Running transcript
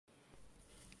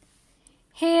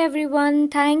Hey everyone,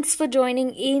 thanks for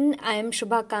joining in. I am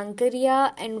Shubha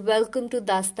Kankaria and welcome to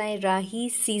Dastai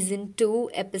Rahi Season 2,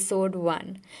 Episode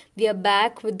 1. We are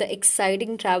back with the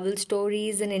exciting travel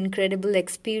stories and incredible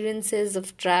experiences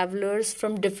of travelers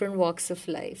from different walks of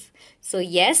life. So,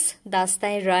 yes,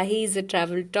 Dastai Rahi is a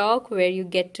travel talk where you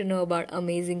get to know about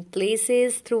amazing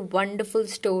places through wonderful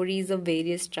stories of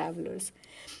various travelers.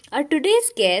 Our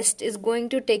today's guest is going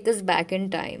to take us back in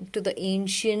time to the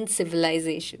ancient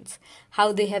civilizations,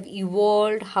 how they have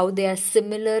evolved, how they are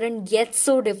similar and yet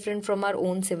so different from our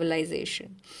own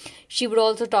civilization. She would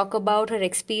also talk about her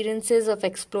experiences of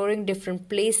exploring different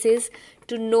places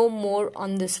to know more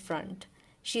on this front.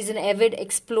 She's an avid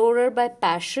explorer by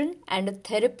passion and a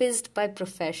therapist by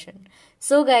profession.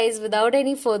 So, guys, without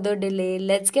any further delay,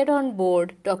 let's get on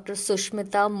board Dr.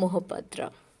 Sushmita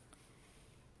Mohapatra.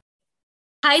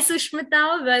 Hi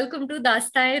Sushmita, welcome to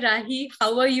Dastai Rahi.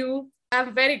 How are you?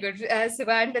 I'm very good,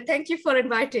 Siva, and thank you for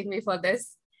inviting me for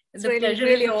this. It's The really, pleasure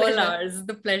really is a all pleasure. ours.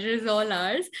 The pleasure is all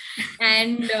ours.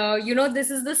 And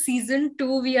this is the season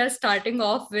 2 we are starting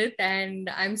off with, and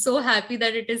I'm so happy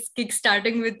that it is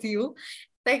kickstarting with you.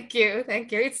 Thank you,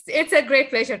 thank you. It's a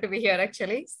great pleasure to be here,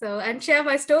 actually. So, and share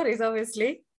my stories,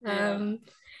 obviously. Yeah.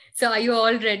 So are you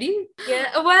all ready?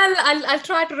 Yeah. Well, I'll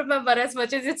try to remember as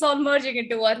much as it's all merging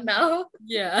into one now.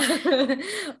 Yeah.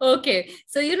 Okay.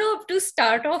 So, to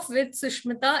start off with,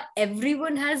 Sushmita,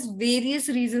 everyone has various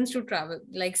reasons to travel.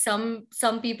 Like some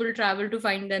people travel to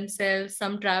find themselves,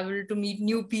 some travel to meet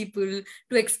new people,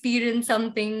 to experience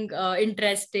something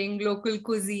interesting, local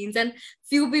cuisines, and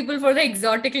few people for the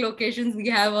exotic locations we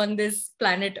have on this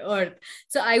planet Earth.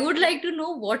 So, I would like to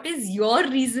know, what is your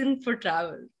reason for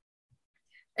travel?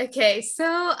 Okay, so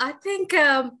I think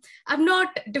I'm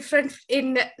not different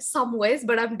in some ways,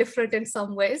 but I'm different in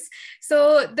some ways.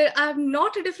 So I'm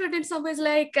not different in some ways,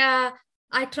 like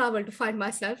I travel to find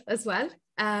myself as well.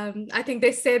 I think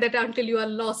they say that until you are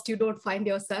lost, you don't find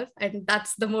yourself. And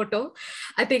that's the motto.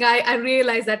 I think I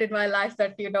realized that in my life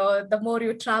that, the more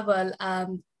you travel,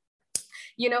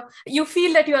 you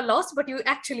feel that you are lost, but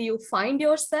you find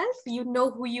yourself, you know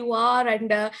who you are.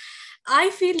 And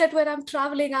I feel that when I'm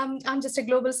traveling, I'm just a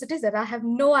global citizen. I have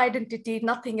no identity,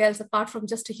 nothing else apart from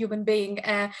just a human being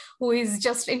who is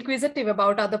just inquisitive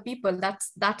about other people.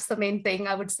 That's the main thing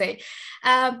I would say.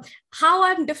 um, how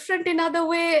I'm different in other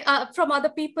way from other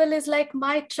people is like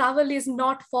my travel is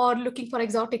not for looking for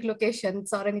exotic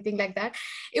locations or anything like that.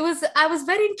 I was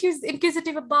very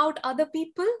inquisitive about other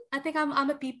people. I think I'm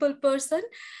a people person.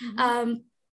 um,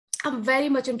 I'm very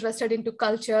much interested into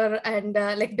culture and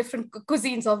like different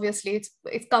cuisines. Obviously,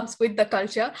 it comes with the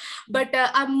culture, but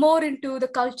I'm more into the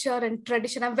culture and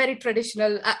tradition. I'm very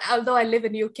traditional. Although I live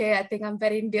in UK, I think I'm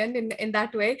very Indian in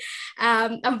that way.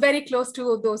 I'm very close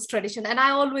to those traditions, and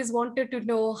I always wanted to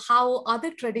know how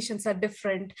other traditions are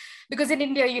different. Because in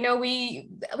India, we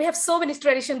have so many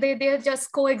traditions. They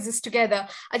just coexist together.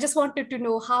 I just wanted to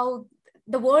know how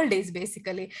the world is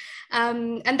basically.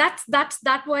 And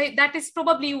that is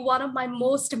probably one of my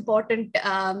most important,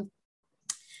 I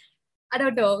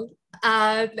don't know,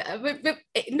 not,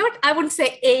 I wouldn't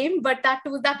say aim, but that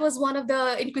was one of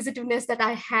the inquisitiveness that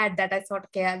I had, that I thought,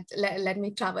 okay, let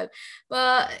me travel.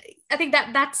 I think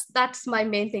that's my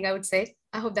main thing, I would say.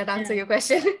 I hope that answer your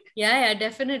question. Yeah,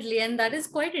 definitely. And that is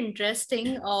quite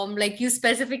interesting. Like you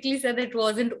specifically said, it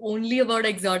wasn't only about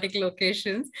exotic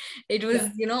locations. It was,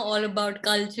 Yeah. all about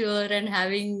culture and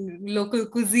having local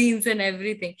cuisines and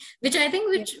everything, which I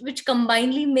think Yeah. which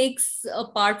combinedly makes a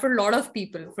part for a lot of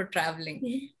people for traveling.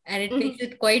 And it makes Mhm.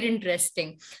 it quite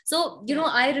interesting. So, Yeah.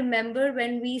 I remember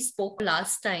when we spoke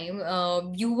last time,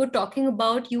 you were talking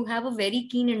about you have a very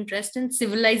keen interest in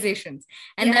civilizations,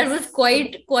 and that was Yes.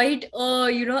 quite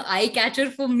eye catcher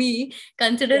for me, Yeah.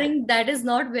 considering that is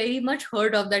not very much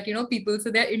heard of, that people,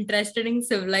 so they're interested in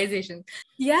civilization.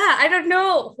 Yeah, I don't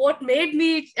know what made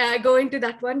me go into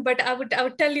that one, but I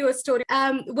would tell you a story.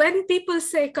 When people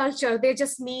say culture, they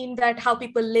just mean that how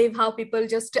people live, how people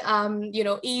just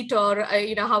eat, or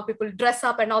how people dress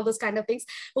up and all those kind of things.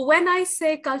 But when I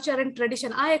say culture and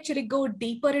tradition, I actually go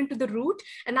deeper into the root,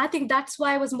 and I think that's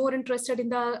why I was more interested in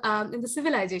the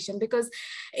civilization, because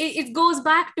it goes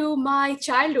back to my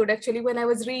childhood actually, when I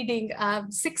was reading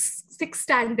sixth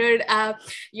standard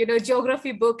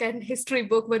geography book and history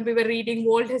book, when we were reading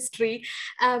world history.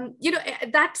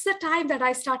 That's the time that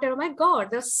I started, oh my god,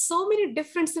 there's so many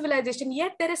different civilizations,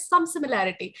 yet there is some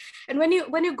similarity. And when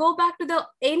you go back to the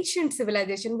ancient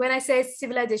civilization, when I say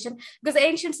civilization, because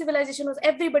ancient civilization was,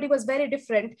 everybody was very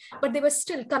different, but they were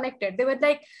still connected. They were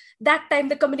like, that time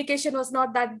the communication was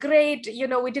not that great,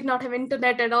 we did not have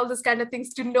internet and all those kind of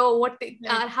things to know what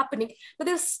are happening, but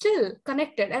they're still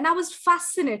connected. And I was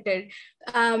fascinated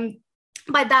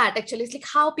by that. Actually, it's like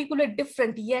how people are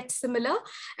different yet similar.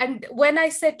 And when I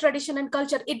say tradition and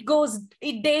culture,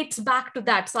 it dates back to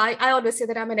that. So I always say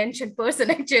that I'm an ancient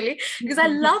person actually, because I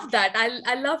love that.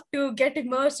 I love to get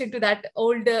immersed into that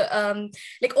old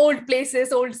like old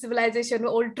places, old civilization,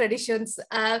 old traditions,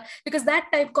 because that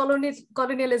time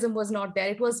colonialism was not there.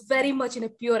 It was very much in a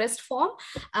purest form.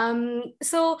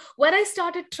 So when I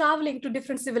started traveling to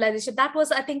different civilization, that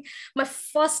was, I think, my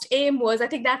first aim was, I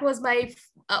think that was my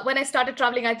when I started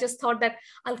traveling, I just thought that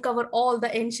I'll cover all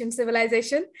the ancient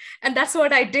civilization. And that's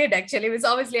what I did actually. It was,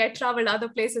 obviously I traveled other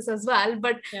places as well,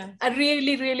 but I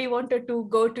really, really wanted to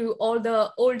go to all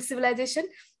the old civilization.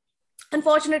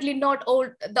 Unfortunately, not all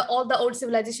the old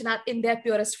civilization are in their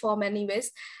purest form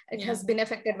anyways. It has been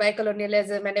affected by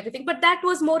colonialism and everything. But that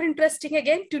was more interesting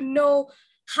again, to know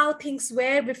how things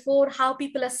were before, how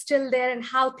people are still there, and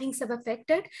how things have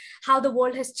affected, how the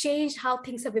world has changed, how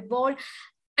things have evolved,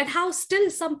 and how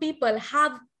still some people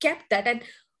have kept that. And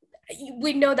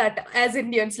we know that as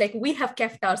Indians, like, we have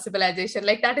kept our civilization,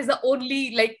 like that is the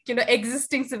only, like, you know,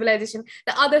 existing civilization.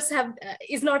 The others have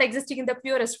is not existing in the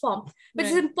purest form. But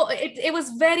it was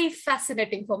very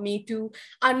fascinating for me to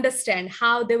understand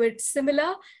how they were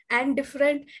similar and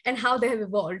different, and how they have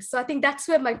evolved. So I think that's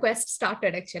where my quest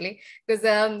started actually, because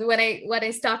when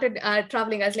I started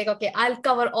traveling, I was like, okay, I'll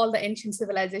cover all the ancient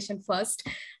civilization first,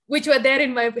 which were there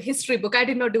in my history book. I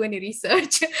did not do any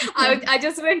research. I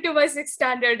just went to my sixth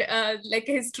standard like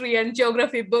history and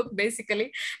geography book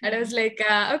basically, and I was like,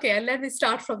 okay, let me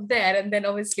start from there. And then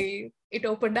obviously it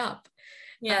opened up.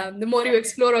 The more you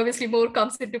explore, obviously more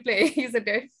comes into play, isn't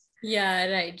it? Yeah,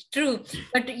 right. True.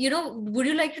 But would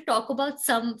you like to talk about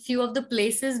some few of the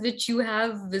places which you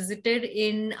have visited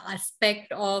in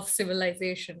aspect of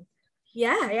civilization?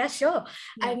 Yeah, sure.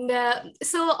 And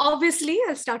so obviously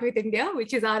I'll start with India,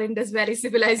 which is our Indus Valley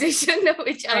civilization,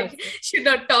 which I should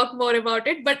not talk more about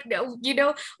it. But,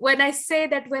 when I say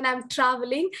that when I'm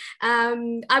traveling,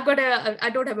 I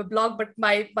don't have a blog, but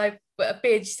my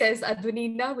page says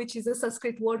Advanina, which is a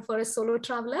Sanskrit word for a solo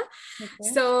traveler. Okay.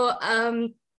 So,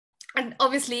 and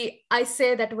obviously I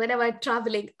say that whenever I'm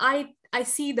traveling, I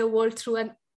see the world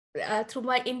through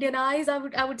my Indian eyes,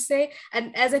 I would say.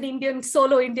 And as an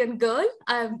solo Indian girl,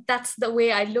 that's the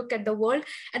way I look at the world,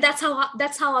 and that's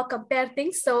how I compare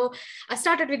things. So I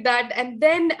started with that, and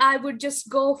then I would just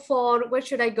go for, where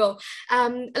should I go?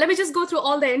 Let me just go through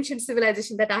all the ancient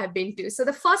civilization that I have been to. So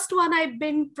the first one I've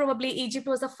been, probably Egypt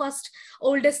was the first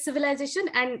oldest civilization,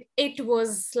 and it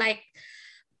was like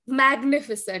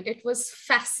magnificent. It was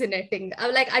fascinating.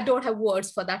 I don't have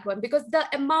words for that one, because the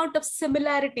amount of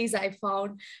similarities I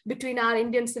found between our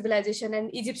Indian civilization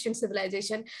and Egyptian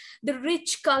civilization, the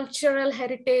rich cultural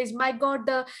heritage. My God,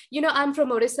 I'm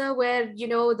from Orissa, where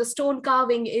the stone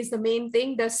carving is the main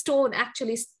thing. The stone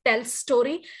actually tells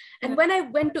story. And when I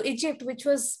went to Egypt, which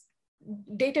was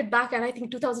dated back, and I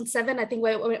think 2007, I think,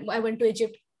 when I went to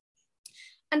Egypt,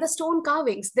 and the stone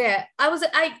carvings there,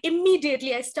 I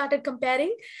immediately started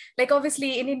comparing. Like,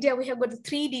 obviously in India we have got the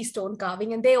 3D stone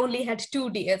carving, and they only had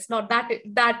 2D. It's not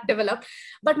that developed.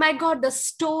 But my God, the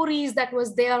stories that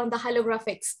was there on the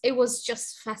holographics, it was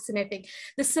just fascinating.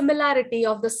 The similarity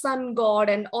of the sun god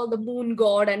and all the moon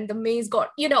god and the maize god,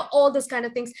 all those kind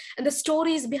of things, and the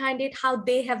stories behind it, how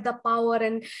they have the power,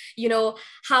 and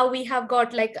how we have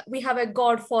got, like, we have a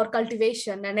god for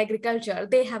cultivation and agriculture.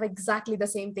 They have exactly the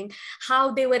same thing.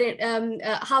 How they were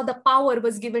how the power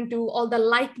was given to all the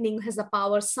lightning has the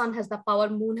power, sun has the power,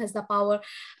 moon has the power,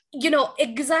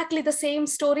 exactly the same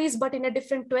stories, but in a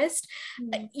different twist.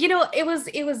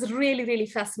 It was really, really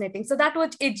fascinating. So that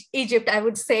was Egypt. I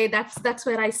would say that's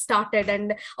where I started.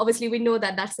 And obviously we know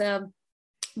that that's a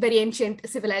very ancient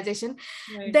civilization.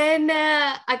 Right. Then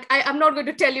I'm not going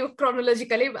to tell you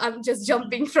chronologically. I'm just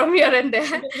jumping from here and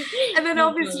there. And then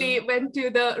obviously went to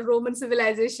the Roman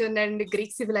civilization and the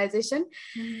Greek civilization.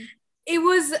 Mm-hmm. It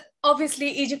was, obviously,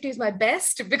 Egypt is my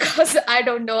best, because I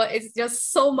don't know, it's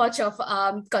just so much of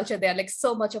culture there, like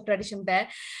so much of tradition there.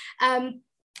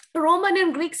 Roman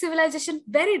and Greek civilization,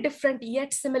 very different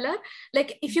yet similar.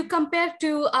 Like, if you compare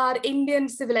to our Indian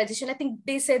civilization, I think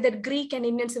they say that Greek and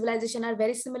Indian civilization are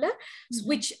very similar, mm-hmm.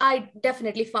 which I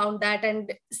definitely found that.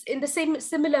 And in the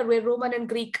similar way, Roman and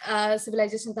Greek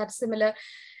civilizations are similar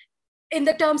in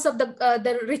the terms of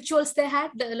the rituals they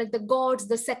had, like the gods,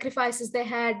 the sacrifices they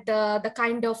had, the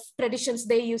kind of traditions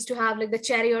they used to have, like the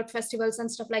chariot festivals and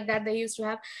stuff like that they used to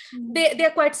have. Mm-hmm.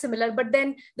 They're quite similar. But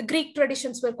then the Greek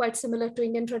traditions were quite similar to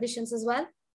Indian traditions as well.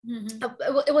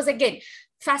 Mm-hmm. It was, again,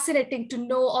 fascinating to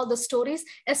know all the stories,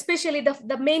 especially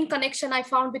the main connection I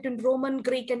found between Roman,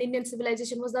 Greek, and Indian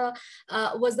civilization was the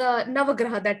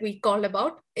Navagraha that we call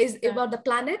about, is about the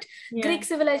planet. Greek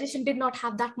civilization did not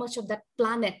have that much of that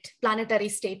planetary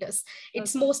status.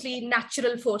 It's mostly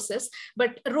natural forces.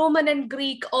 But Roman and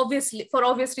Greek, obviously, for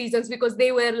obvious reasons, because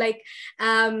they were like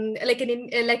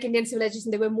Indian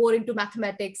civilization, they were more into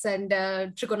mathematics and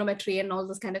trigonometry and all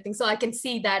those kind of things. So I can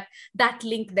see that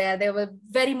link there. They were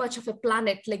very much of a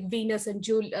planet like Venus and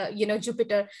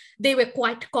Jupiter. They were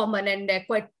quite common and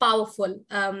quite powerful,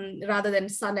 rather than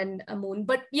sun and moon.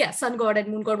 But yeah, sun god and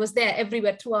moon god was there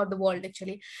everywhere throughout the world,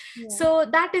 actually. So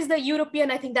that is the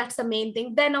European. I think that's the main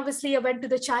thing. Then obviously I went to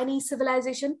the Chinese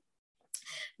civilization.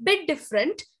 Bit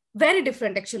different, very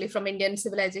different actually from Indian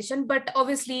civilization, but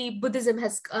obviously Buddhism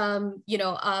has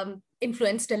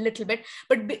influenced a little bit.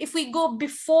 But if we go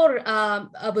before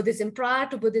Buddhism, prior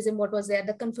to Buddhism, what was there?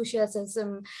 The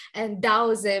Confucianism and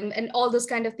Taoism and all those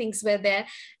kind of things were there.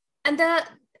 And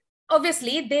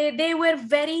obviously they were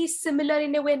very similar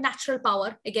in a way. Natural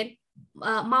power, again,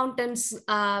 mountains,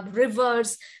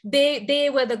 rivers, they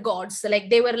were the gods. So like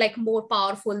they were like more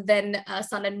powerful than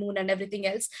sun and moon and everything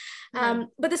else.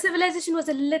 But the civilization was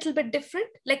a little bit different.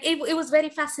 Like it was very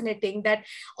fascinating that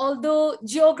although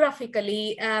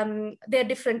geographically they're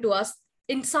different to us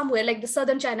in some way, like the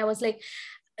southern China was like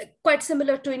quite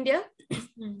similar to India.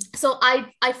 So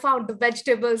I found the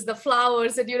vegetables, the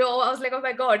flowers, and I was like, oh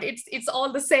my god, it's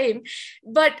all the same,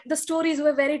 but the stories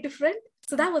were very different.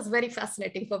 So that was very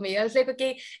fascinating for me. I was like,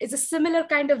 okay, it's a similar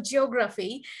kind of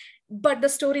geography, but the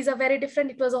stories are very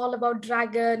different. It was all about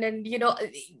dragon, and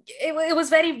it was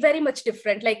very, very much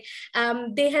different. Like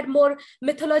they had more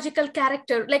mythological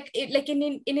character, like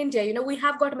in India, we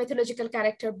have got a mythological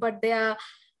character, but they are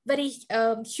very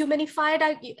humanified,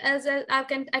 as I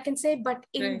can say. But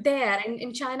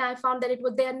in China, I found that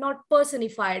they are not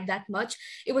personified that much.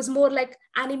 It was more like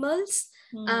animals.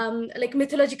 Like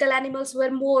mythological animals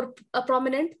were more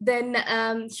prominent than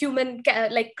human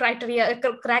like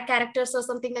characters or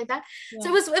something like that.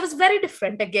 So it was very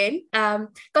different. Again,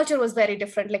 culture was very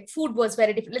different. Like food was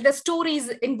very different. Like the stories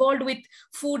involved with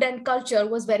food and culture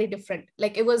was very different.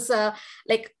 Like it was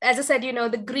like, as I said,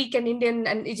 the Greek and Indian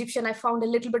and Egyptian, I found a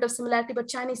little bit of similarity, but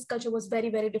Chinese culture was very,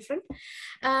 very different.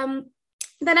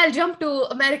 Then I'll jump to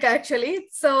America, actually.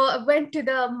 So I went to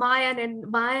the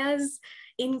Mayas,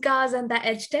 Incas, and the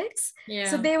Aztecs.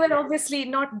 So they were obviously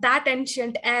not that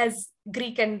ancient as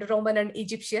Greek and Roman and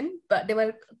Egyptian, but they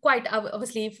were quite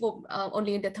obviously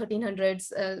only in the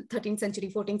 1300s, 13th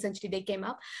century, 14th century they came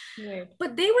up.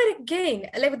 But they were, again,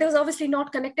 like, they was obviously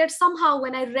not connected. Somehow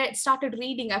when I started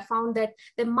reading, I found that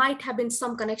there might have been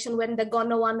some connection when the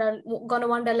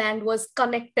Gondwana land was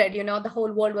connected, the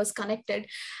whole world was connected.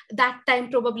 That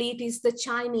time probably it is the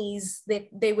Chinese,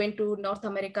 they went to North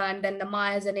America, and then the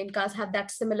Mayas and Incas have that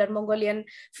similar Mongolian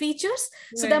features.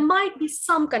 So there might be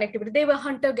some connectivity. They were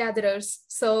hunter-gatherers.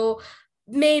 So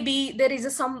maybe there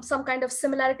is some kind of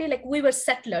similarity. Like we were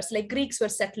settlers, like Greeks were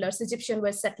settlers, Egyptians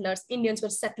were settlers, Indians were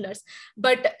settlers,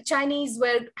 but Chinese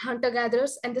were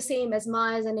hunter-gatherers, and the same as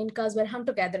Mayas and Incas were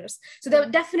hunter-gatherers. So there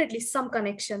were definitely some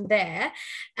connection there.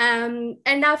 And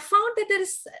I found that there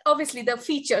is obviously the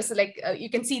features, like you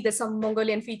can see there's some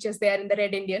Mongolian features there in the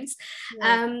Red Indians.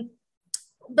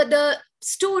 But the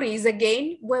stories,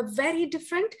 again, were very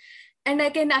different. And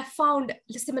again, I found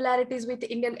the similarities with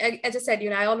the Indian. As I said,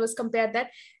 I always compare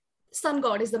that. Sun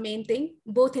god is the main thing,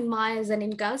 both in Mayas and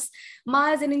Incas.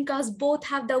 Mayas and Incas both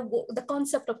have the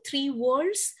concept of three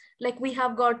worlds. Like we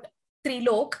have got three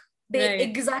lok. They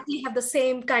exactly have the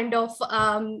same kind of,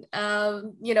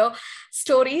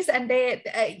 stories. And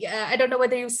I don't know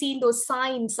whether you've seen those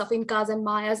signs of Incas and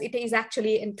Mayas. It is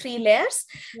actually in three layers.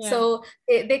 So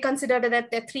they consider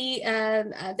that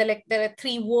there are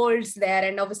three worlds there.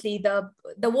 And obviously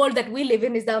the world that we live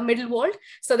in is the middle world.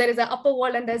 So there is an upper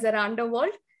world and there's an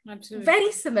underworld. Absolutely.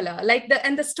 Very similar.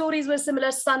 And the stories were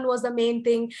similar. Sun was the main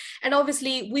thing. And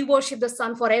obviously we worship the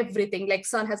sun for everything. Like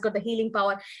sun has got the healing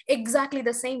power. Exactly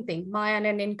the same thing. Mayan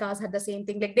and Incas had the same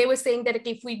thing. Like they were saying that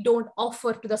if we don't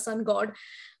offer to the sun god,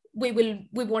 we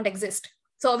won't exist.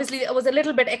 So obviously it was a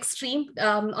little bit extreme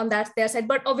on their side,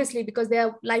 but obviously because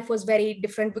their life was very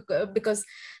different, because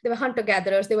they were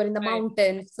hunter-gatherers, they were in the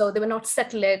mountains, so they were not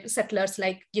settlers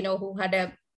like, who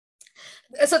had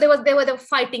so they were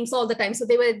fightings all the time. So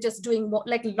they were just doing more,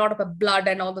 like a lot of blood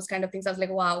and all those kind of things. I was like,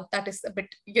 wow, that is a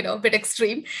bit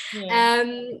extreme.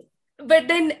 But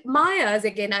then Mayas,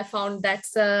 again, I found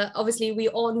that's obviously we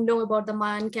all know about the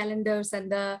Mayan calendars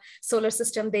and the solar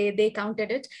system. They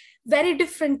counted it very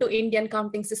different to Indian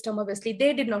counting system. Obviously,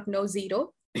 they did not know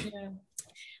zero.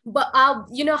 But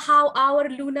you know how our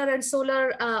lunar and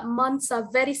solar months are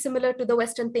very similar to the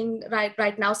Western thing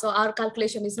right now. So our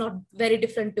calculation is not very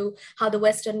different to how the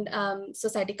Western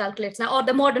society calculates now, or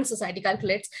the modern society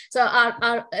calculates. So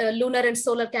our lunar and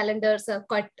solar calendars are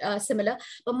quite similar.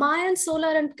 But Mayan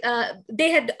solar and they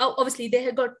had obviously they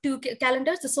had got two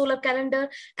calendars, the solar calendar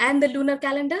and the lunar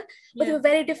calendar, but they were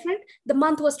very different. The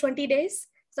month was 20 days.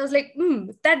 So I was like,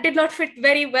 that did not fit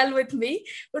very well with me.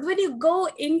 But when you go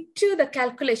into the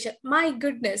calculation, my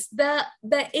goodness, the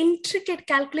intricate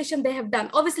calculation they have done,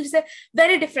 obviously it's a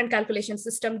very different calculation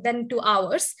system than to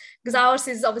ours, because ours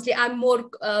is obviously, I'm more,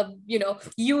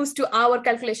 used to our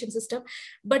calculation system,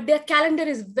 but their calendar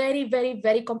is very, very,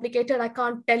 very complicated. I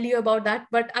can't tell you about that,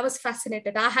 but I was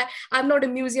fascinated. I'm not a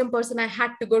museum person. I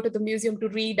had to go to the museum to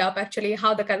read up actually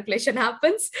how the calculation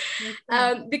happens.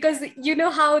 Because you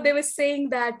know how they were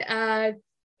saying that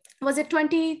was it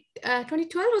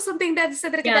 2012 or something that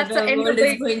said that that's the end of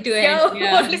the going to end.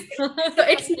 Yeah. So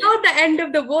it's not the end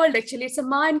of the world actually. It's a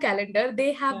Mayan calendar.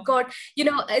 They have got,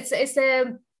 it's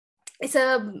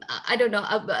a I don't know,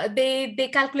 they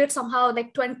calculate somehow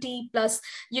like 20 plus,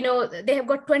 they have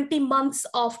got 20 months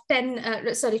of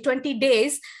 20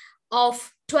 days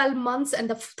of 12 months, and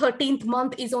the 13th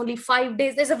month is only 5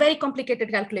 days. There's a very complicated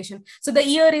calculation. So the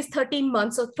year is 13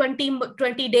 months, so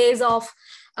 20 days of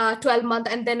 12 month,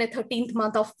 and then a 13th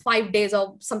month of 5 days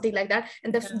or something like that.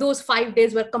 And those 5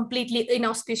 days were completely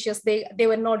inauspicious. They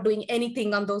were not doing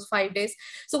anything on those 5 days.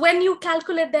 So when you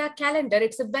calculate their calendar,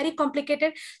 it's a very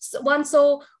complicated one.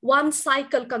 So one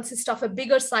cycle consists of a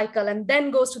bigger cycle and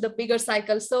then goes to the bigger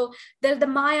cycle. So the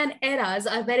Mayan eras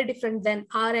are very different than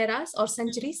our eras or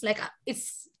centuries. Like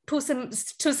it's too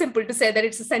simple to say that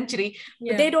it's a century,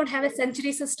 but they don't have a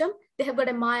century system. They have got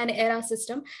a Mayan era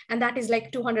system, and that is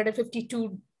like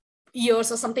 252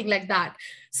 years or something like that.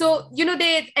 So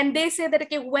they say that,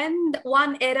 okay, when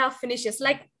one era finishes,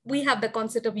 like we have the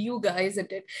concept of yuga,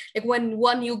 isn't it? Like when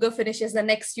one yuga finishes, the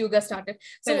next yuga started.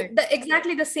 So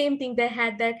exactly the same thing they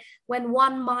had, that when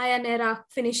one Mayan era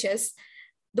finishes,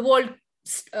 the world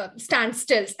stands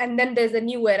still, and then there's a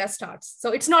new era starts.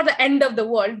 So it's not the end of the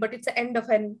world, but it's the end of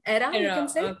an era, you can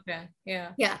say. Okay.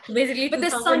 Yeah. So basically, but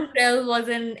 2012 was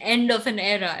an end of an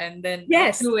era, and then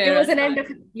yes, it was an end of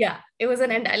it was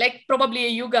an end, like probably a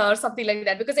yuga or something like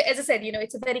that, because as I said,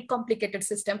 it's a very complicated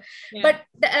system. But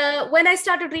when I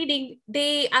started reading,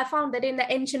 I found that in the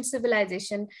ancient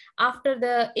civilization, after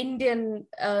the Indian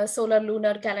solar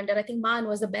lunar calendar, I think Mayan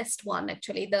was the best one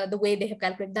actually. The way they have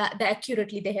calculated, the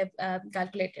accurately they have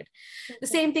calculated. The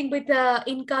same thing with the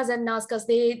Incas and Nazcas.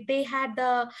 They had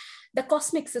the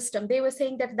cosmic system. They were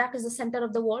saying that is the center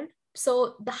of the world.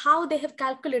 So how they have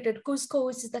calculated Cusco,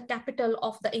 which is the capital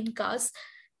of the Incas,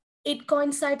 it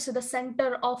coincides with the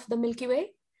center of the Milky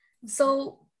Way.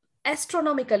 So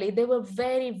astronomically, they were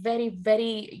very, very,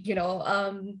 very,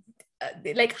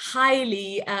 like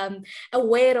highly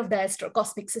aware of the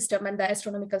cosmic system and the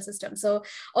astronomical system. So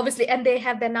obviously, and they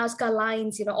have their Nazca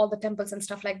lines, all the temples and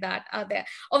stuff like that are there.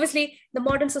 Obviously, the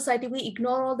modern society, we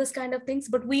ignore all this kind of things,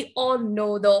 but we all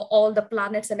know all the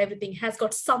planets and everything has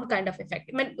got some kind of effect.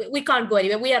 I mean, we can't go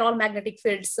anywhere. We are all magnetic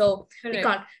fields, so we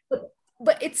can't.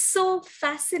 But it's so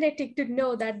fascinating to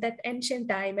know that ancient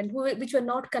time and which were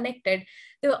not connected,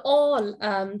 they were all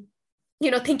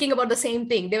thinking about the same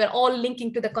thing. They were all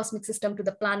linking to the cosmic system, to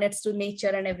the planets, to nature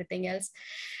and everything else.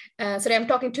 Sorry, I'm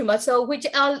talking too much. So which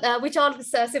all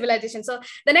civilization? So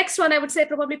the next one I would say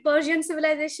probably Persian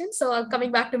civilization. So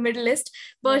coming back to Middle East,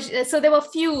 so there were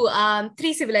few,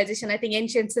 3 civilization, I think,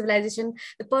 ancient civilization: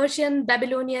 the Persian,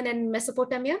 Babylonian, and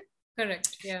Mesopotamia.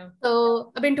 Correct. Yeah.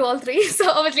 So I've been to all 3.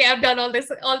 So obviously I've done all the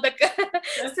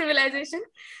civilization.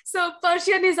 So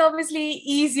Persian is obviously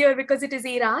easier because it is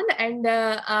Iran,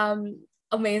 and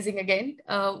amazing again.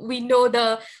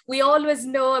 We always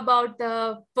know about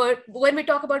when we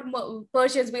talk about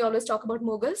Persians, we always talk about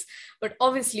Mughals, but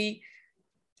obviously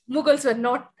Mughals were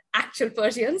not actual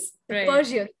Persians. The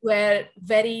Persians were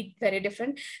very, very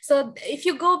different. So if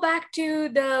you go back to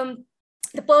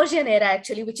the Persian era,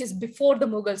 actually, which is before the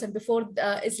Mughals and before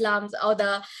Islam's or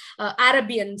the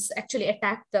Arabians actually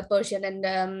attacked the Persian,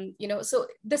 and so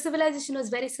the civilization was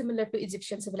very similar to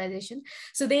Egyptian civilization.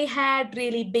 So they had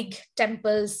really big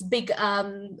temples, big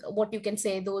what you can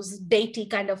say, those deity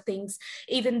kind of things.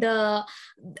 Even the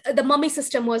mummy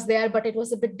system was there, but it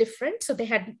was a bit different. So they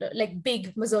had like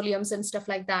big mausoleums and stuff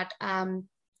like that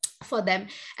for them.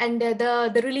 And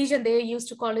the religion they used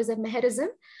to call is a Meherism.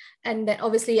 And then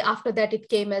obviously after that, it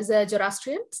came as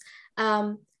Zoroastrians.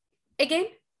 Again,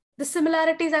 the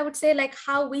similarities, I would say, like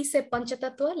how we say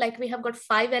Panchatattva, like we have got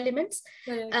 5 elements.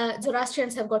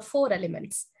 Zoroastrians have got 4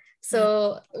 elements.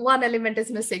 So one element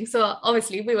is missing. So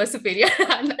obviously we were superior.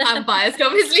 I'm biased,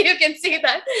 obviously you can see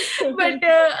that. But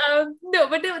no,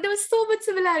 but there was so much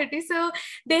similarity. So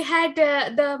they had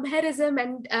the Meherism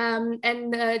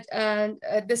and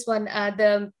this one,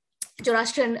 the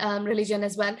Zoroastrian religion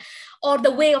as well, or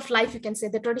the way of life, you can say.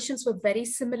 The traditions were very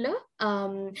similar.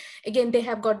 Again, they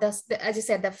have got this, as you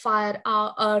said, the fire,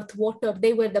 earth, water.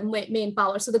 They were the main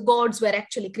power. So the gods were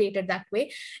actually created that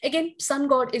way. Again, sun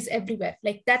god is everywhere.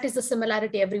 Like that is the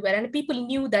similarity everywhere. And people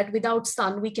knew that without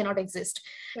sun, we cannot exist.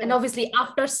 Right. And obviously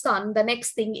after sun, the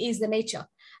next thing is the nature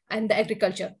and the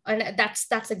agriculture. And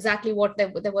that's exactly what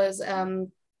there was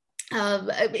in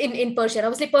Persian.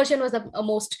 Obviously, Persian was the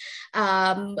most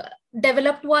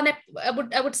developed one,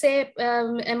 I would say,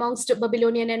 amongst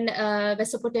Babylonian and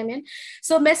Mesopotamian.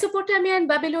 So Mesopotamia and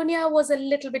Babylonia was a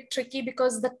little bit tricky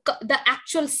because the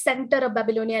actual center of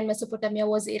Babylonia and Mesopotamia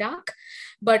was Iraq.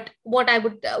 But what I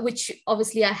would, which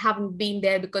obviously I haven't been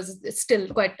there because it's still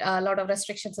quite a lot of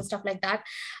restrictions and stuff like that.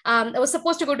 I was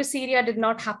supposed to go to Syria, did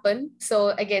not happen. So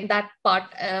again, that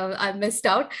part I missed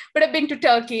out. But I've been to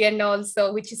Turkey and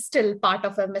also, which is still part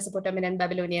of a Mesopotamian and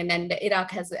Babylonian, and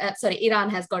Iran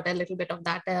has got a little bit of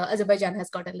that. Azerbaijan has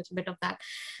got a little bit of that.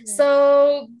 Yeah.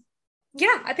 So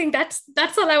yeah, I think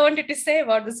that's all I wanted to say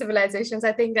about the civilizations.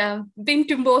 I think been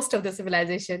to most of the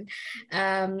civilization,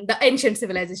 the ancient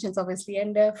civilizations, obviously,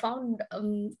 and found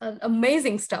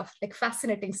amazing stuff, like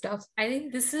fascinating stuff. I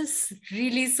think this is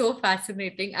really so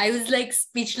fascinating. I was like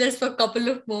speechless for a couple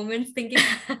of moments thinking,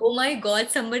 oh my God,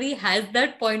 somebody has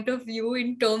that point of view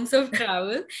in terms of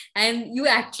travel. And you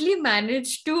actually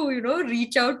managed to,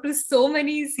 reach out to so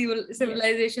many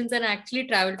civilizations and actually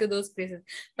travel to those places.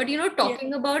 But,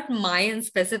 talking about Mayan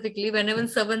specifically, whenever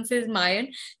someone says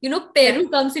Mayan, Peru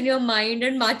comes in your mind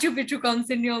and Machu Picchu comes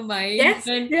in your mind. Yes.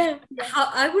 And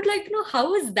I would like to know,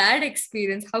 how was that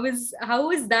experience? How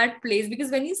is that place? Because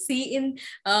when you see in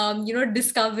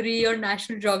Discovery or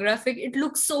National Geographic, it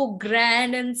looks so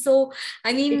grand, and so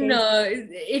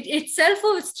it itself,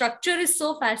 a structure is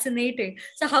so fascinating.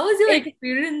 So how was your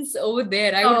experience over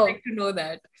there? I would like to know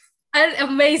that.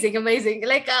 Amazing.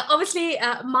 Like obviously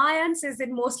Mayans is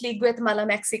in mostly Guatemala,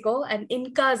 Mexico, and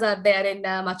Incas are there in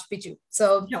Machu Picchu.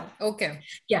 So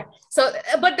so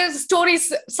but the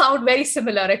stories sound very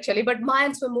similar actually, but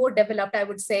Mayans were more developed, I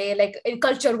would say, like in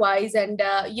culture wise and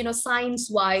science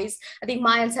wise. I think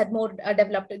Mayans had more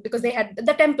developed because they had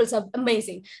the temples are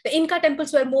amazing. The Inca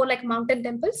temples were more like mountain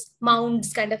temples,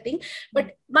 mounds kind of thing.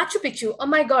 But Machu Picchu, oh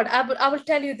my God, I will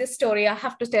tell you this story. I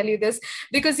have to tell you this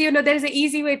because there is an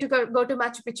easy way to go to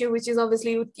Machu Picchu, which is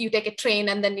obviously you take a train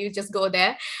and then you just go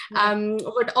there.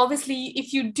 But obviously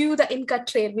if you do the Inca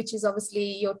trail, which is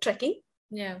obviously your trekking,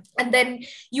 and then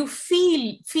you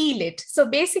feel it. So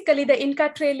basically the Inca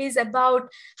trail is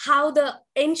about how the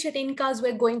ancient Incas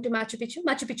were going to Machu Picchu.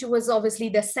 Machu Picchu was obviously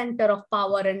the center of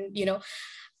power, and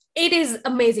it is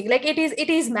amazing. Like it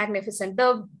is magnificent.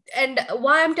 And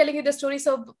why I'm telling you the story,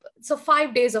 so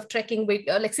 5 days of trekking, with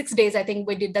like 6 days I think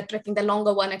we did the trekking, the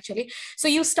longer one actually. So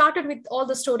you started with all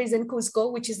the stories in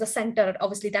Cuzco, which is the center,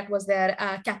 obviously that was their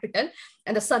capital,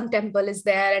 and the Sun Temple is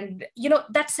there, and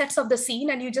that sets up the scene,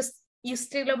 and you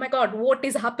still, oh my God, what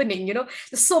is happening?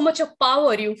 There's so much of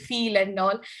power you feel and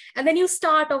all. And then you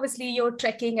start obviously your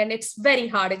trekking, and it's very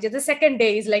hard. The second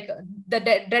day is like the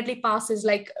Deadly Pass is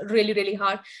like really, really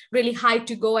hard, really high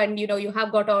to go. And, you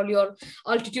have got all your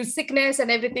altitude sickness and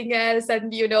everything else.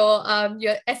 And,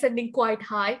 you're ascending quite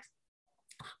high.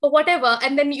 But whatever.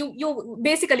 And then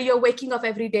you're waking up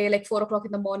every day, like 4 o'clock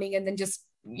in the morning, and then just,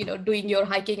 doing your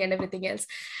hiking and everything else.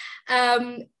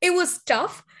 It was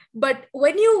tough. But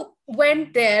when you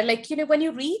went there, like, when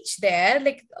you reach there,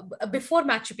 like before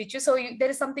Machu Picchu, so there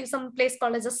is some place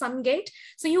called as a Sun Gate.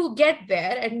 So you get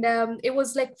there, and it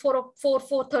was like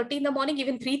 4:30 in the morning,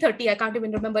 even 3:30. I can't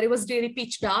even remember. It was really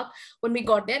pitch dark when we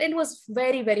got there. And it was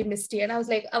very, very misty. And I was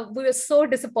like, we were so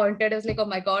disappointed. I was like, oh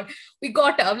my God, we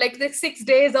got up like the 6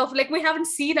 days of like, we haven't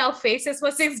seen our faces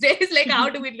for 6 days. Like, how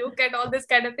do we look at all this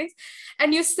kind of things?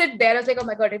 And you sit there. I was like, oh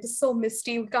my God, it is so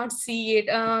misty. We can't see it,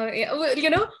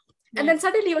 And then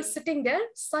suddenly you're sitting there,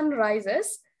 sun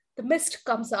rises, the mist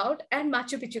comes out, and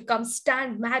Machu Picchu comes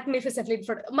stand magnificently in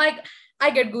front. I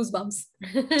get goosebumps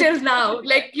till now.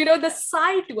 Like, the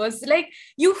sight was like,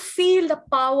 you feel the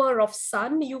power of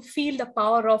sun, you feel the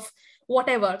power of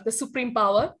whatever, the supreme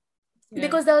power. Yeah.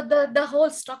 because the whole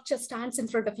structure stands in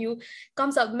front of you,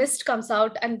 comes out, mist comes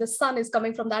out, and the sun is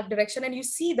coming from that direction, and you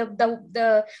see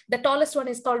the tallest one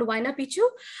is called Huayna Picchu,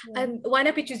 Yeah. and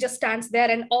Huayna Picchu just stands there,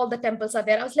 and all the temples are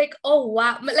there. I was like, oh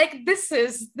wow, like this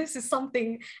is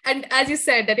something. And as you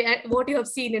said, that what you have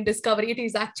seen in Discovery, it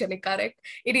is actually correct.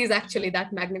 It is actually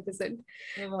that magnificent.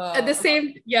 And the Wow.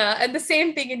 same, yeah, and the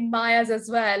same thing in Mayas as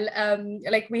well.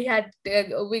 Like we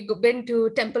been to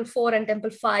Temple 4 and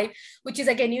Temple 5, which is,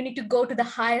 again, you need to go to the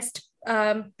highest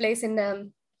place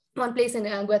in one place in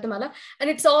Guatemala, and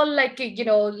it's all like,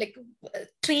 like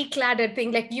tree cladded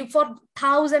thing. Like, you, for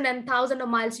thousand and thousand of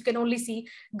miles, you can only see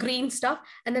green stuff,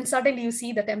 and then suddenly you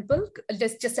see the temple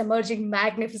just emerging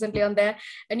magnificently on there,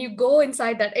 and you go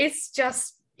inside that. It's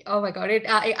just, oh my god,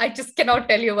 I just cannot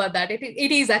tell you about that.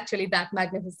 It is actually that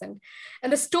magnificent,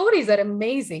 and the stories are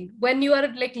amazing. When you are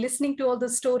like listening to all the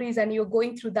stories and you're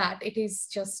going through that, it is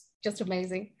just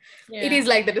amazing. It Yeah. is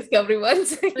like the Discovery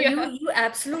ones. So Yeah, you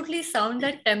absolutely sound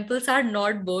that temples are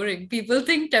not boring. People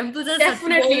think temples are such a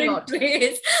definitely boring not.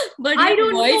 place, but I your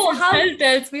don't voice know how. itself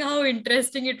tells me how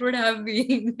interesting it would have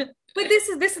been. But this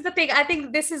is the thing. I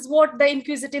think this is what the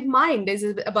inquisitive mind is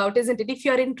about, isn't it? If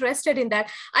you're interested in that,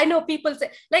 I know people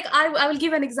say, like, I will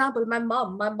give an example. My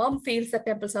mom feels that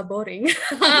temples are boring.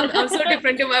 I'm so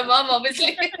different to my mom,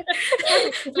 obviously.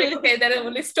 Like, okay, there are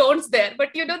only stones there,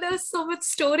 but there's so much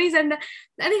stories, and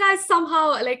I think I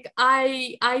somehow, like,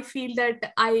 I feel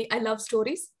that I love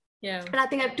stories. Yeah. And I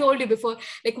think I've told you before,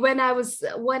 like, when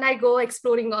I go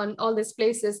exploring on all these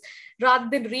places, rather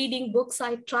than reading books,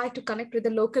 I try to connect with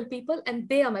the local people, and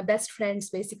they are my best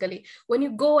friends, basically. When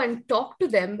you go and talk to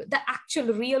them, the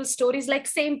actual real stories, like,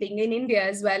 same thing in India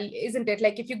as well, isn't it?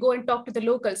 Like, if you go and talk to the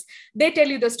locals, they tell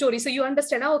you the story, so you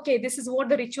understand, oh, okay, this is what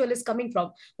the ritual is coming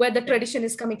from, where the Yeah. tradition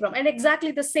is coming from. And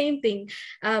exactly the same thing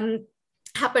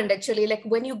happened, actually. Like,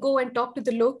 when you go and talk to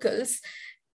the locals,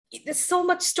 there's so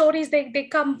much stories they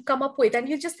come up with, and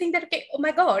you just think that, okay, oh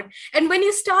my god. And when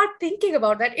you start thinking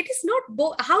about that, it is not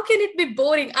how can it be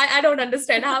boring? I don't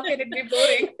understand, how can it be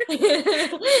boring?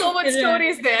 So much Yeah.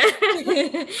 stories there.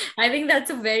 I think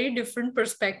that's a very different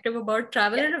perspective about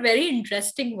travel, Yeah. and a very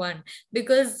interesting one,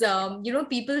 because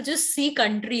people just see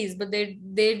countries, but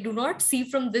they do not see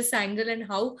from this angle, and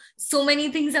how so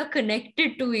many things are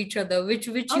connected to each other, which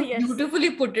Oh you yes.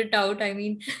 beautifully put it out. I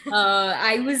mean,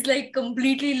 I was like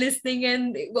completely listening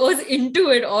and was into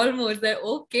it almost. That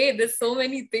okay, there's so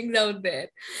many things out there.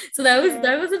 So Yeah.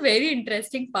 that was a very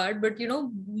interesting part. But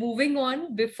moving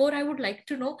on, before, I would like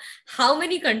to know how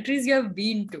many countries you have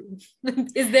been to.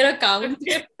 Is there a count?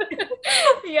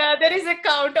 Yeah, there is a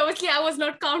count. Obviously, I was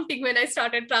not counting when I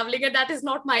started traveling, and that is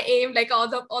not my aim. Like, all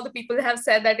the people have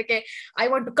said that, okay, I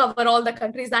want to cover all the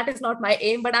countries. That is not my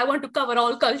aim, but I want to cover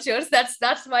all cultures.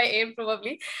 That's my aim,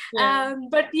 probably. Yeah.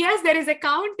 But yes, there is a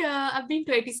count. I've been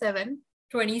to 87.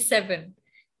 27.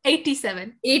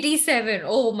 87. 87.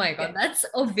 Oh my Yeah. God, that's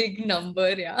a big number.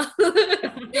 Yeah.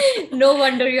 No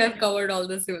wonder you have covered all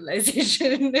the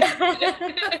civilization.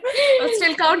 I'm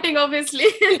still counting, obviously.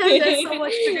 There's so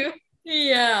much to do.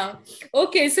 Yeah.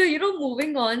 Okay. So,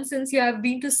 moving on, since you have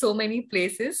been to so many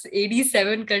places,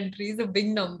 87 countries, a big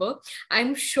number,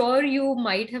 I'm sure you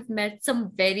might have met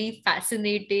some very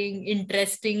fascinating,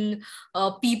 interesting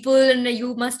people, and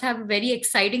you must have very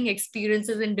exciting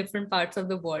experiences in different parts of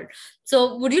the world.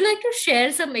 So, would you like to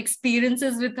share some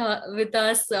experiences with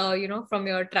us, from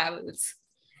your travels?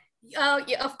 Yeah,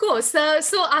 of course.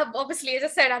 So obviously, as I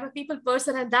said, I'm a people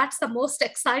person, and that's the most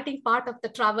exciting part of the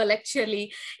travel.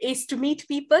 Actually, is to meet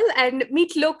people and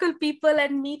meet local people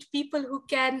and meet people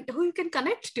who you can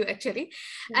connect to. Actually,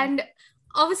 Yeah. and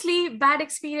obviously, bad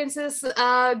experiences,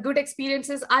 good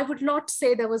experiences. I would not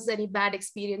say there was any bad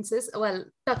experiences. Well,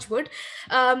 touch wood.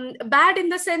 Bad in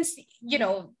the sense,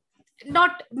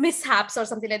 not mishaps or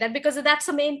something like that, because that's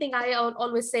the main thing I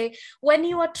always say. When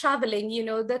you are traveling,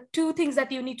 the two things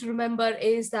that you need to remember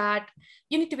is that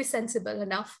you need to be sensible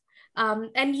enough,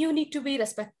 and you need to be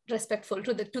respectful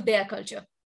to their culture.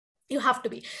 You have to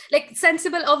be, like,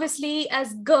 sensible, obviously.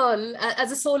 As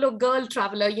a solo girl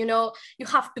traveler, you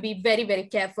have to be very, very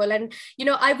careful. And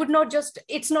I would not just,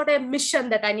 it's not a mission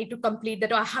that I need to complete,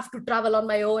 that, oh, I have to travel on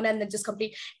my own and then just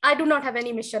complete. I do not have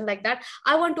any mission like that.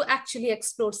 I want to actually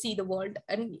explore, see the world,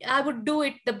 and I would do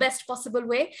it the best possible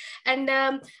way. And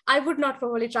I would not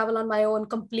probably travel on my own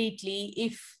completely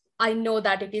if I know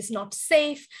that it is not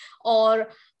safe, or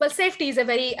well, safety is a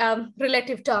very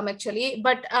relative term actually,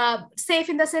 but safe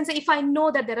in the sense that if I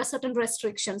know that there are certain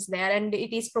restrictions there and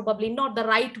it is probably not the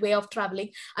right way of traveling,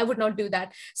 I would not do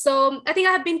that. So I think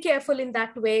I have been careful in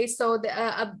that way. So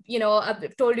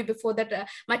I've told you before that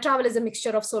my travel is a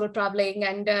mixture of solo traveling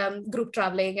and group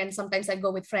traveling, and sometimes I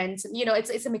go with friends.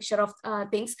 It's a mixture of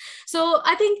things. So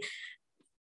I think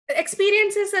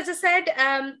experiences, as I said,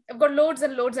 I've got loads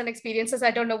and loads and experiences.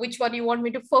 I don't know which one you want me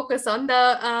to focus on.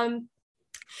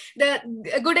 The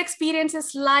good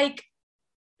experiences like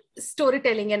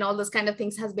storytelling and all those kind of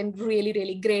things has been really,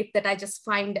 really great, that I just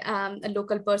find a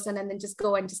local person and then just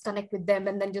go and just connect with them,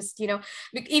 and then just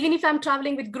even if I'm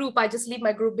traveling with group, I just leave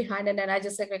my group behind, and then I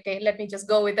just like, okay, let me just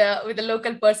go with a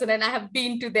local person, and I have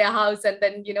been to their house, and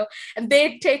then and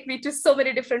they take me to so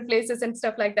many different places and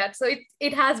stuff like that. So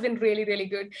it has been really, really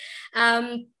good.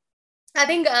 I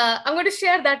think I'm going to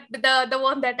share that the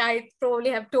one that I probably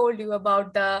have told you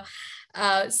about, the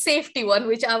safety one,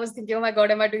 which I was thinking, oh my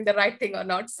God, am I doing the right thing or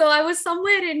not? So I was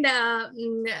somewhere in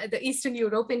the Eastern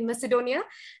Europe, in Macedonia.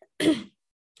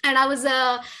 And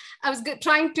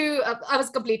trying to I was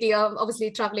completely obviously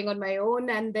traveling on my own,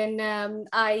 and then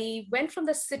I went from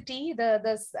the city,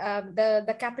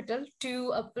 the capital,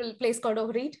 to a place called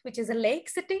Ohrid, which is a lake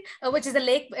city, which is a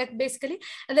lake basically.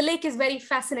 And the lake is very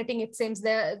fascinating. It seems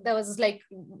there was like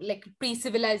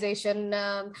pre-civilization,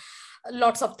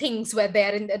 lots of things were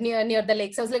there in near the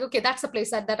lake. So I was like, okay, that's a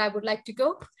place that I would like to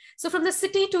go. So from the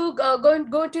city to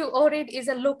go to Ohrid is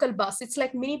a local bus. It's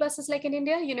like mini buses, like in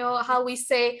India. You know how we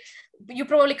say, you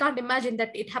probably can't imagine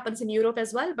that it happens in Europe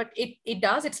as well, but it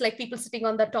does. It's like people sitting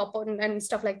on the top and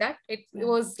stuff like that. It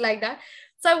was like that.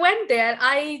 So I went there.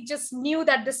 I just knew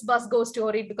that this bus goes to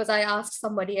Ohrid because I asked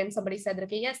somebody, and somebody said,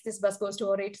 okay, yes, this bus goes to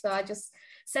Ohrid. So I just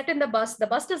sat in the bus. The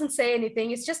bus doesn't say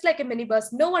anything. It's just like a mini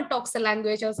bus. No one talks the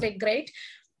language. I was like, great,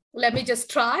 let me just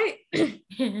try.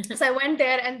 So I went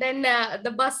there, and then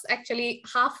the bus actually,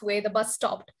 halfway, the bus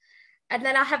stopped. And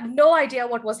then I have no idea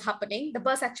what was happening. The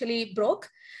bus actually broke.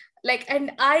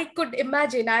 And I could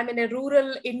imagine I'm in a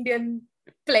rural Indian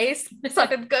place,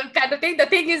 certain kind of thing. The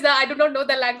thing is that I do not know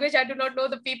the language. I do not know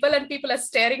the people, and people are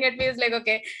staring at me. It's like,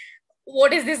 okay,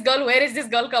 what is this girl? Where is this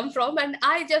girl come from? And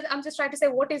I'm just trying to say,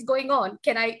 what is going on?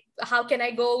 How can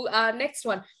I go next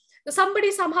one? So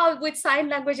somebody somehow with sign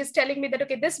language is telling me that,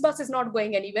 okay, this bus is not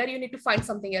going anywhere. You need to find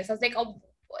something else. I was like, oh,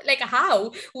 like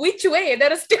how? Which way?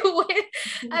 There is two ways.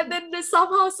 And then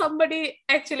somehow somebody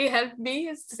actually helped me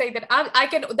to say that I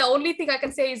can. The only thing I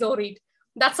can say is Ohrid.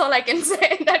 That's all I can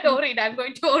say. That Ohrid. I'm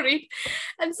going to Ohrid.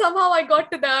 And somehow I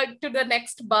got to the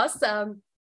next bus.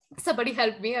 Somebody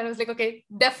helped me, and I was like, okay,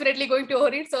 definitely going to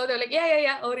Ohrid. So they're like,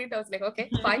 yeah, Ohrid. I was like, okay,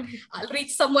 fine, I'll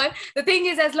reach somewhere. The thing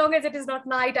is, as long as it is not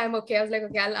night, I'm okay. I was like,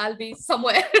 okay, I'll be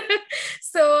somewhere.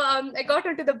 So I got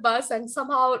into the bus and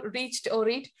somehow reached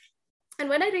Ohrid. And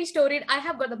when I reached Ohrid, I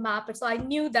have got the map. So I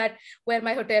knew that where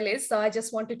my hotel is. So I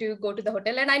just wanted to go to the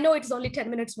hotel. And I know it's only 10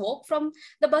 minutes walk from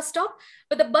the bus stop.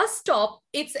 But the bus stop,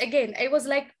 it was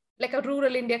like a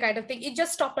rural India kind of thing. It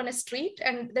just stopped on a street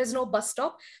and there's no bus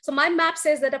stop. So my map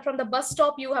says that from the bus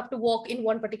stop, you have to walk in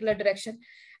one particular direction.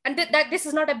 And that this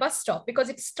is not a bus stop because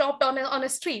it stopped on a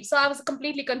street. So I was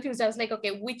completely confused. I was like,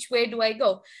 okay, which way do I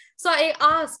go? So I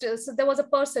asked, so there was a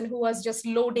person who was just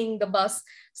loading the bus.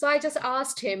 So I just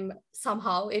asked him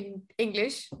somehow in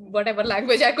English, whatever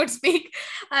language I could speak,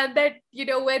 that,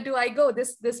 where do I go,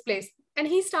 this place? And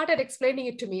he started explaining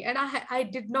it to me, and I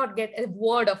did not get a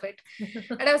word of it.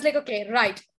 And I was like, okay,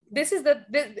 right. This is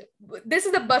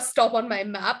the bus stop on my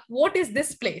map. What is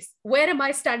this place? Where am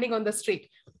I standing on the street?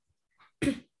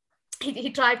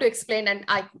 He tried to explain, and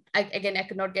I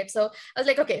could not get. So I was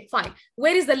like, okay, fine.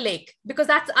 Where is the lake? Because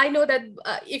I know that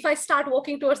if I start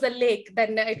walking towards the lake,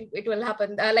 then it will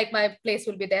happen. Like my place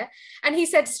will be there. And he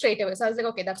said straight away. So I was like,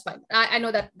 okay, that's fine. I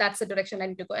know that that's the direction I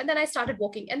need to go. And then I started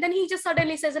walking. And then he just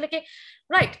suddenly says, like, okay,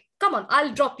 right, come on,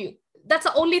 I'll drop you. That's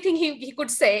the only thing he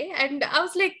could say. And I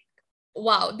was like,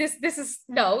 wow, this is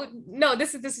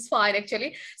this is fine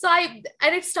actually. So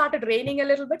it started raining a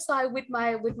little bit, so I with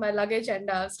my luggage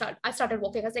and I started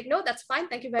walking. I was like, no, that's fine,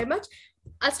 thank you very much.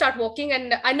 I'll start walking,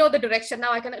 and I know the direction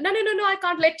now. I can no, I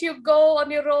can't let you go on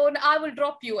your own, I will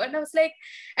drop you. And I was like,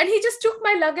 and he just took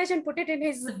my luggage and put it in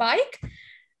his bike.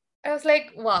 I was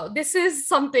like, wow, this is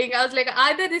something. I was like,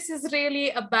 either this is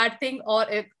really a bad thing or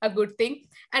a good thing.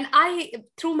 And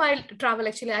through my travel,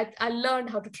 actually, I learned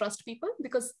how to trust people,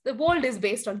 because the world is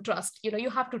based on trust.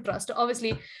 You have to trust.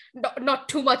 Obviously, not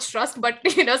too much trust, but,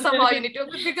 somehow you need to,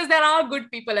 because there are good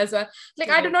people as well.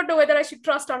 Like, I do not know whether I should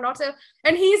trust or not. So,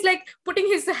 and he's like putting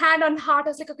his hand on heart. I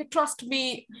was like, okay, trust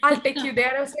me, I'll take you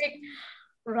there. I was like,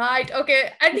 Right.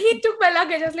 Okay. And he took my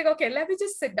luggage. I was like, okay, let me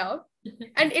just sit down.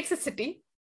 And it's a city.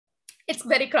 It's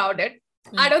very crowded.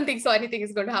 I don't think so anything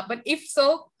is going to happen. If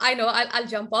so, I know I'll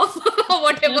jump off or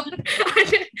whatever.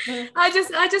 I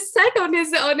just sat on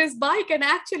his bike, and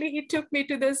actually he took me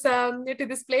to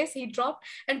this place. He dropped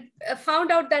and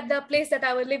found out that the place that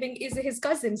I was living is his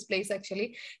cousin's place.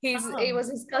 Actually, it was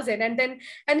his cousin, and then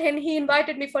he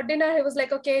invited me for dinner. He was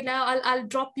like, okay, now I'll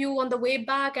drop you on the way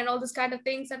back and all this kind of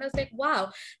things. And I was like,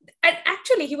 wow. And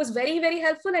actually he was very, very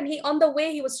helpful, and he on the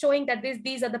way he was showing that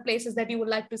these are the places that you would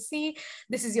like to see.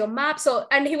 This is your map. So,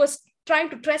 and he was trying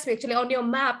to trace me, actually, on your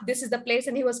map this is the place,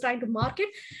 and he was trying to mark it.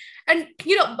 And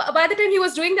by the time he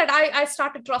was doing that, I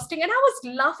started trusting, and I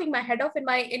was laughing my head off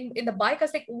in the bike. I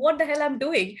was like, what the hell I'm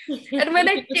doing? And when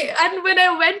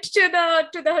I went to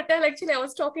the hotel, actually I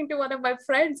was talking to one of my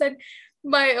friends, and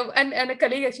a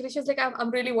colleague, actually, she was like, I'm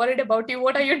really worried about you.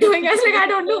 What are you doing? I was like, I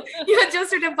don't know. You're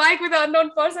just in a bike with an unknown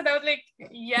person. I was like,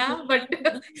 yeah, but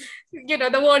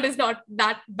the world is not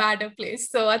that bad a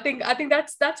place. So I think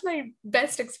that's my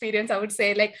best experience, I would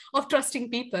say, like, of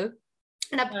trusting people.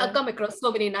 And I've come across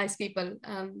so many nice people.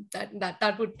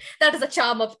 That is the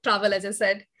charm of travel, as I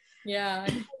said. Yeah,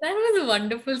 that was a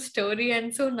wonderful story,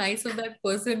 and so nice of that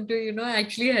person to,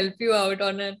 actually help you out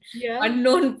on an Yeah.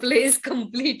 unknown place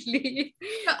completely.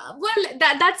 Well,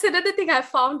 that's another thing I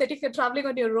found, that if you're traveling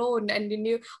on your own, and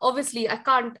obviously I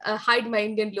can't hide my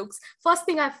Indian looks. First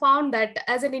thing I found, that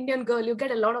as an Indian girl, you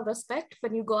get a lot of respect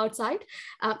when you go outside.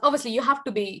 Obviously, you have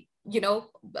to be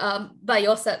by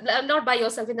yourself, not by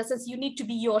yourself in the sense, you need to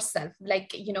be yourself,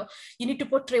 like, you need to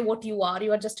portray what you are.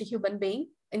 You are just a human being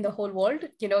in the whole world,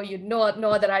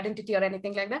 no other identity or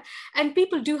anything like that. And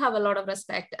people do have a lot of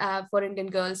respect for Indian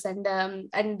girls, and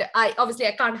I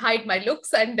can't hide my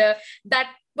looks, and that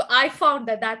I found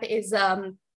that is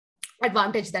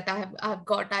advantage that I've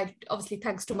got. I obviously,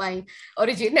 thanks to my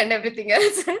origin and everything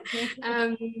else.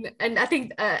 um, and I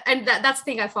think and that's the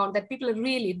thing I found, that people are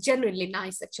really genuinely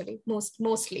nice, actually,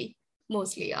 mostly,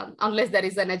 unless there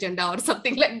is an agenda or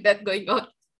something like that going on.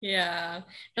 Yeah,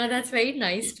 no, that's very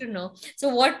nice to know. So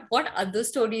what other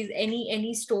stories,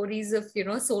 any stories of,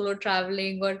 solo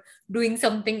traveling or doing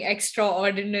something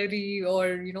extraordinary,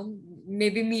 or,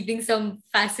 maybe meeting some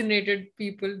fascinated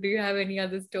people? Do you have any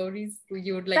other stories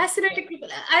you would like to Fascinating people.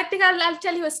 I think I'll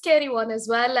tell you a scary one as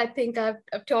well. I think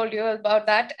I've told you about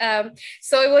that.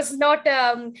 So it was not.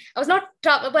 I was not.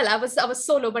 Well, I was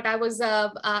solo, but I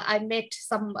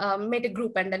met a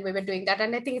group, and then we were doing that.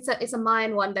 And I think it's a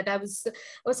Mayan one, that I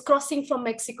was crossing from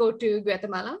Mexico to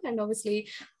Guatemala, and obviously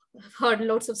I've heard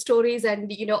lots of stories.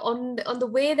 And on the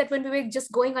way, that when we were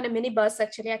just going on a minibus,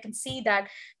 actually I can see that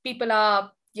people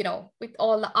are, with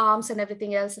all the arms and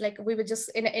everything else. Like, we were just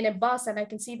in a bus, and I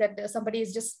can see that somebody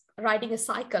is just riding a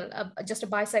cycle, just a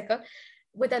bicycle,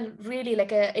 with a really,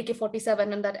 like, a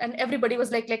AK-47, and everybody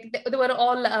was like they were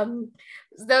all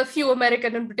the few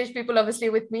American and British people obviously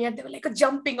with me, and they were like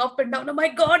jumping up and down. Oh my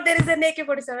God, there is an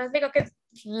AK-47. I was like, okay,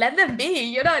 let them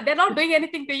be, they're not doing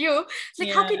anything to you. It's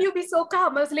like, how Yeah. can you be so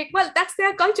calm? I was like, well, that's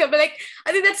their culture. But, like,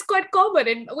 I think that's quite common,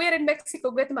 and we're in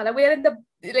Mexico, Guatemala, we're in the,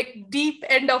 like, deep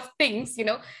end of things,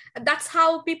 and that's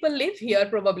how people live here,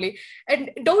 probably. And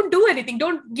don't do anything,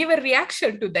 don't give a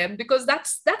reaction to them, because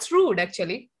that's rude,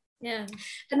 actually. Yeah.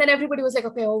 And then everybody was like,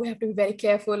 okay, oh, we have to be very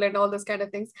careful and all those kind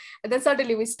of things. And then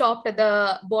suddenly we stopped at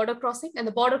the border crossing, and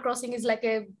the border crossing is like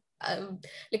a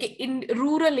in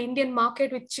rural Indian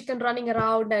market, with chicken running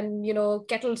around, and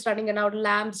kettles running around,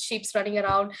 lambs, sheep's running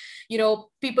around,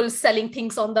 people selling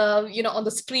things on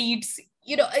the streets,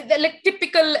 like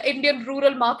typical Indian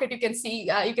rural market, you can see,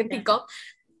 you can think of.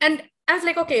 And I was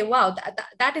like, okay, wow,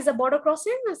 that is a border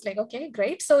crossing. I was like, okay,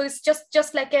 great. So it's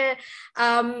just like a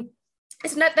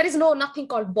it's not, there is nothing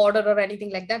called border or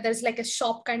anything like that. There's like a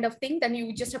shop kind of thing. Then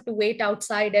you just have to wait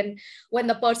outside, and when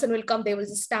the person will come, they will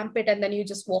just stamp it, and then you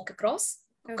just walk across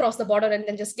the border, and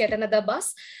then just get another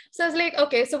bus. So I was like,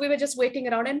 okay. So we were just waiting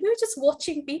around, and we were just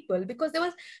watching people, because there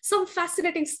was some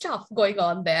fascinating stuff going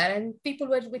on there, and people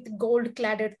were with gold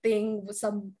cladded thing, with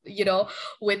some,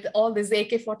 with all these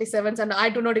AK-47s, and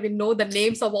I do not even know the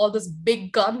names of all those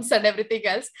big guns and everything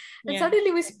else. And Yeah.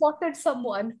 suddenly we spotted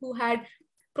someone who had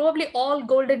probably all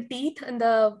golden teeth in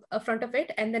the front of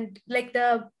it, and then, like,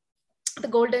 the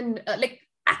golden, like,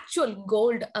 actual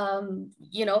gold,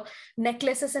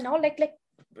 necklaces and all, like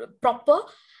proper.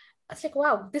 I was like,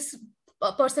 wow, this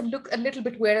person looked a little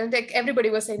bit weird, and like everybody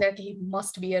was saying that he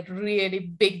must be a really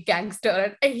big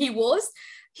gangster, and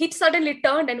he suddenly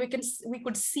turned, and we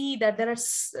could see that there are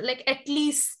like at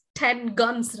least 10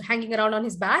 guns hanging around on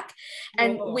his back,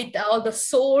 and Whoa. with all the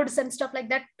swords and stuff like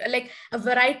that, like a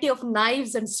variety of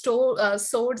knives and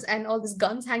swords and all these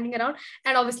guns hanging around.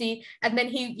 And obviously, and then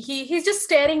he's just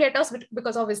staring at us,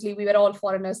 because obviously we were all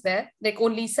foreigners there, like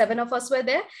only 7 of us were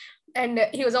there. And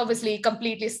he was obviously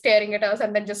completely staring at us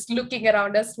and then just looking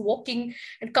around us, walking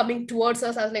and coming towards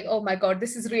us. I was like, oh my God,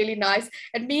 this is really nice.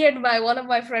 And me and one of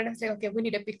my friends was like, okay, we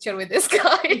need a picture with this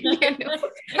guy. You know?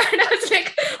 And I was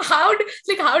like,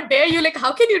 how dare you? Like,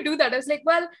 how can you do that? I was like,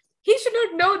 well, he should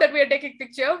not know that we are taking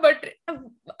picture, but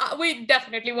we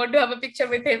definitely want to have a picture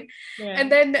with him. Yeah. And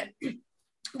then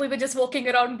we were just walking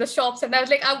around the shops, and I was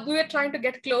like, we were trying to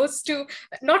get close to,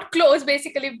 not close,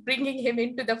 basically bringing him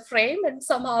into the frame. And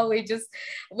somehow we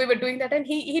were doing that, and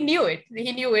he knew it.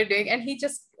 He knew we were doing, and he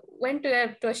just went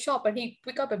to a shop and he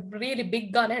picked up a really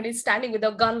big gun and he's standing with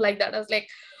a gun like that. I was like,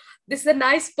 this is a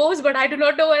nice pose, but I do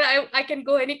not know whether I can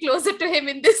go any closer to him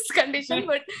in this condition.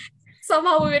 But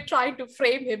somehow we were trying to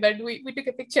frame him, and we took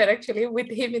a picture actually with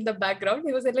him in the background.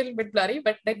 He was a little bit blurry,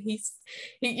 but then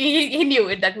he knew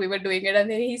it that we were doing it, and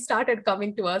then he started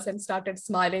coming to us and started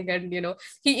smiling, and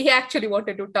he actually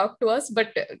wanted to talk to us, but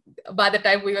by the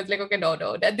time we was like, okay, no,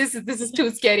 this is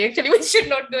too scary. Actually, we should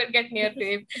not get near to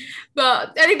him.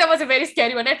 But I think that was a very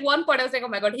scary one. At one point, I was like, oh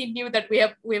my God, he knew that we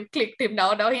have clicked him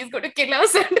now. Now he's going to kill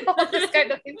us and all this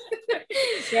kind of thing.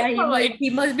 Yeah, he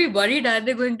must be worried. Are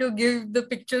they going to give the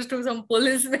pictures to some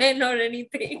policemen or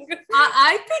anything?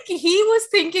 I think he was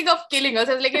thinking of killing us.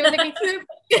 I was like,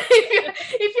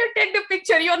 if you take the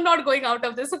picture, you're not going out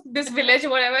of this village,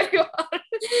 whatever you are.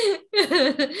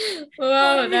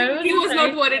 Wow, he was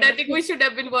not worried. I think we should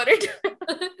have been worried.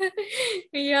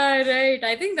 Yeah, right.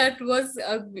 I think that was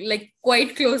like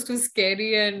quite close to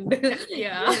scary, and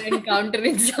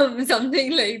encountering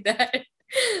something like that.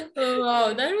 Oh,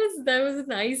 wow, that was a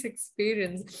nice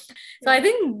experience. So I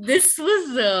think this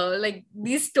was like,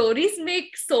 these stories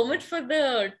make so much for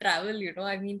the travel,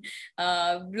 I mean,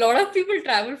 a lot of people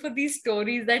travel for these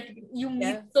stories, that you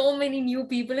meet so many new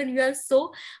people and you have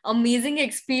so amazing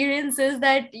experiences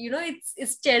that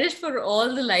it's cherished for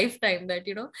all the lifetime. That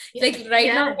like right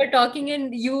now we're talking,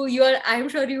 and you are, I'm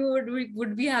sure you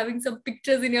would be having some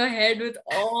pictures in your head with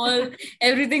all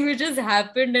everything which has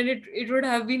happened, and it would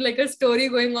have been like a story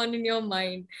going on in your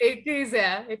mind. It is.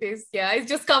 It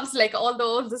just comes like all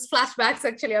those flashbacks.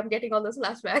 Actually, I'm getting all those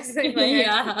flashbacks in my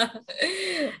head.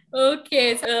 Yeah.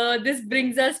 Okay, so this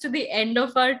brings us to the end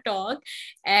of our talk,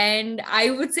 and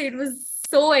I would say it was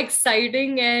so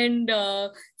exciting, and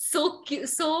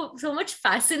so much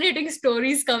fascinating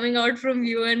stories coming out from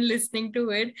you and listening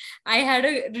to it. I had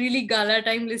a really gala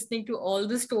time listening to all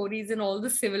the stories and all the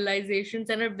civilizations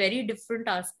and a very different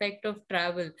aspect of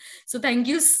travel. So thank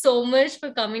you so much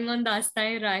for coming on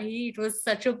Dastai Rahi. It was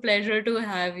such a pleasure to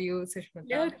have you, Sushmita.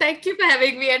 Yeah, thank you for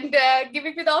having me and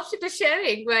giving me the option to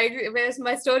sharing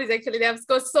my stories. Actually, they have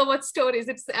got so much stories.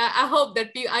 I hope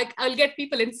that I'll get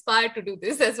people inspired to do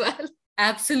this as well.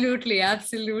 Absolutely.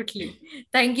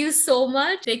 Thank you so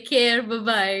much. Take care.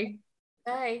 Bye-bye.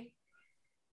 Bye.